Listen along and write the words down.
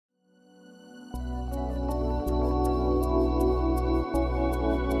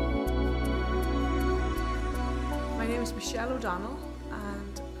O'Donnell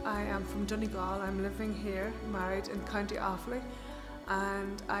and I am from Donegal. I'm living here, married in County Offaly,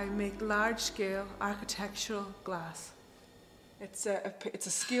 and I make large-scale architectural glass. It's a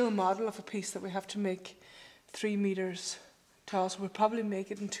scale model of a piece that we have to make 3 meters tall, so we'll probably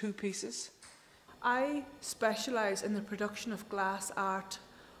make it in 2 pieces. I specialise in the production of glass art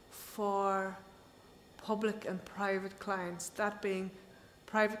for public and private clients, that being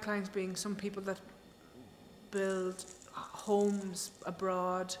private clients being some people that build homes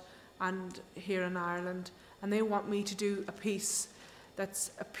abroad and here in Ireland, and they want me to do a piece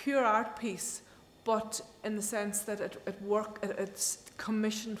that's a pure art piece, but in the sense that it's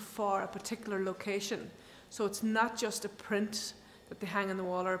commissioned for a particular location. So it's not just a print that they hang on the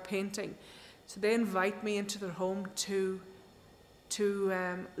wall or a painting. So they invite me into their home to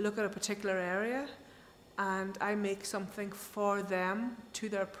look at a particular area, and I make something for them to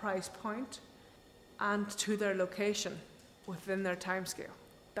their price point and to their location within their timescale.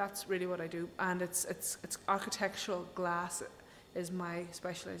 That's really what I do, and it's architectural glass is my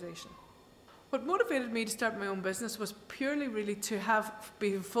specialisation. What motivated me to start my own business was purely really to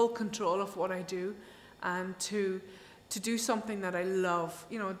be in full control of what I do, and to do something that I love.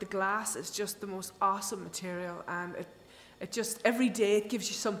 You know, the glass is just the most awesome material, and it just, every day it gives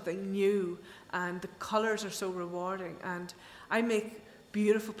you something new, and the colours are so rewarding, and I make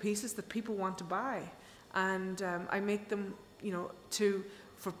beautiful pieces that people want to buy, and I make them, you know,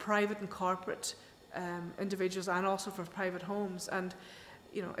 for private and corporate individuals, and also for private homes, and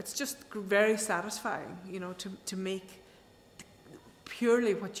you know, it's just very satisfying, you know, to make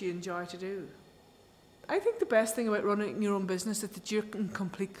purely what you enjoy to do. I think the best thing about running your own business is that you're in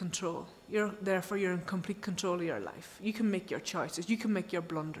complete control. Therefore you're in complete control of your life. You can make your choices, you can make your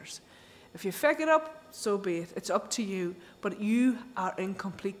blunders. If you feck it up, so be it. It's up to you, but you are in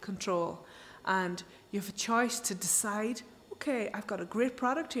complete control, and you have a choice to decide, okay, I've got a great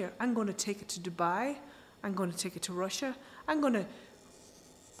product here. I'm going to take it to Dubai. I'm going to take it to Russia. I'm going to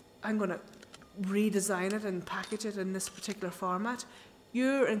redesign it and package it in this particular format.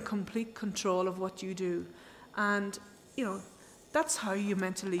 You're in complete control of what you do, and you know, that's how you're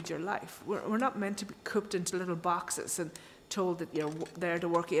meant to lead your life. We're not meant to be cooped into little boxes and told that you're there to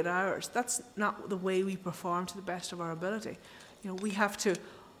work 8 hours. That's not the way we perform to the best of our ability. You know, we have to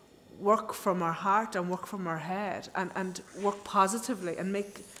work from our heart and work from our head, and work positively, and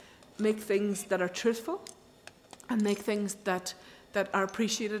make things that are truthful, and make things that are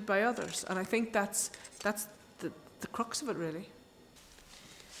appreciated by others. And I think that's the crux of it, really.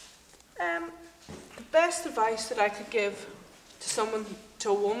 The best advice that I could give to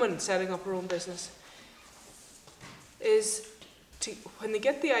a woman setting up her own business is when they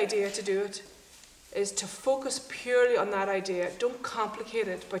get the idea to do it, is to focus purely on that idea. Don't complicate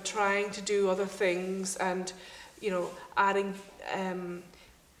it by trying to do other things and, you know, adding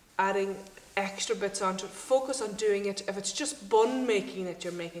extra bits onto it. Focus on doing it. If it's just bun making that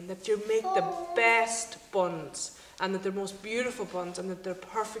you're making, that you make the best buns, and that they're most beautiful buns, and that they're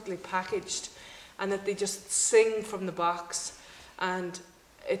perfectly packaged, and that they just sing from the box, and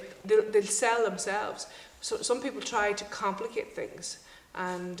they'll sell themselves. So some people try to complicate things,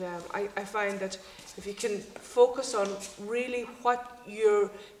 and I find that if you can focus on really what your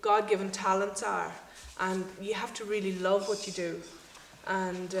God-given talents are, and you have to really love what you do,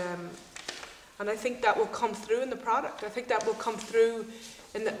 and I think that will come through in the product. I think that will come through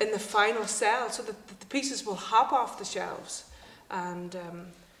in the final sell, so that the pieces will hop off the shelves. And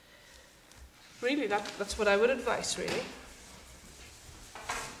really, that's what I would advise, really.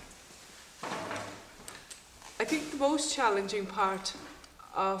 I think the most challenging part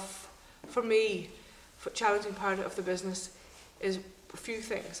challenging part of the business is a few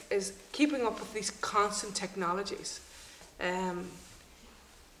things. Is keeping up with these constant technologies.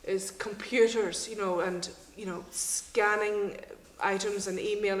 Is computers, you know, and you know, scanning items and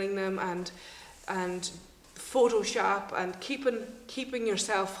emailing them, and Photoshop, and keeping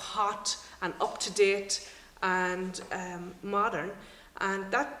yourself hot and up to date and modern, and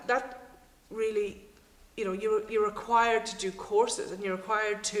that really, you know, you're required to do courses, and you're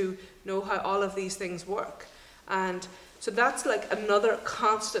required to know how all of these things work, and so that's like another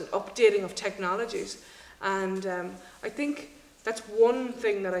constant updating of technologies, and I think that's one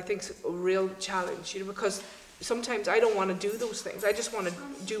thing that I think is a real challenge, you know, because sometimes I don't want to do those things. I just want to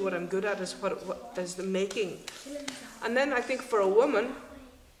do what I'm good at, is the making. And then I think for a woman,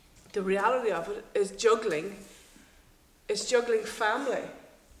 the reality of it is juggling family,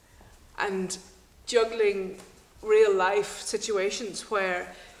 and juggling real life situations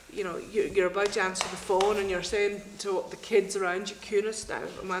where, you know, you're about to answer the phone and you're saying to the kids around you, "Kunis, now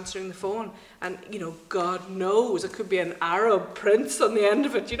I'm answering the phone," and you know, God knows it could be an Arab prince on the end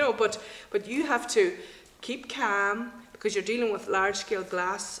of it, you know. But you have to keep calm because you're dealing with large-scale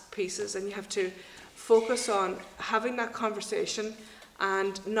glass pieces, and you have to focus on having that conversation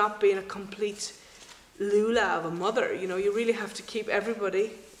and not being a complete lula of a mother. You know, you really have to keep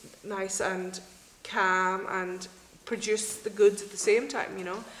everybody nice and calm and produce the goods at the same time, you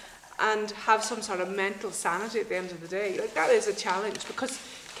know, and have some sort of mental sanity at the end of the day. Like, that is a challenge because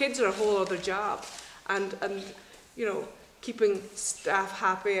kids are a whole other job, and you know, keeping staff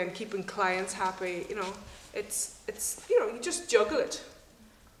happy and keeping clients happy, you know, it's you know, you just juggle it,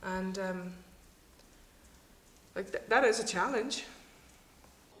 and like that is a challenge.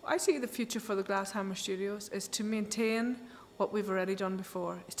 I see the future for the Glasshammer Studios is to maintain what we've already done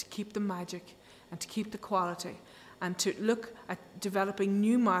before, is to keep the magic and to keep the quality, and to look at developing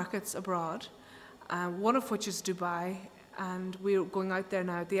new markets abroad, one of which is Dubai, and we're going out there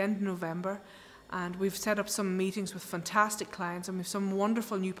now at the end of November, and we've set up some meetings with fantastic clients, and we've some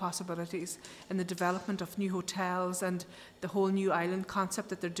wonderful new possibilities in the development of new hotels and the whole new island concept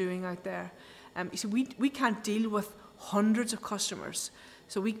that they're doing out there. You see, we can't deal with hundreds of customers,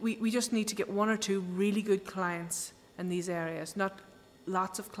 so we just need to get one or two really good clients in these areas, not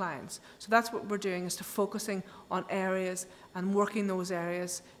lots of clients. So that's what we're doing, is to focusing on areas and working those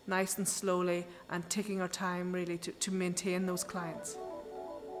areas nice and slowly and taking our time really to maintain those clients.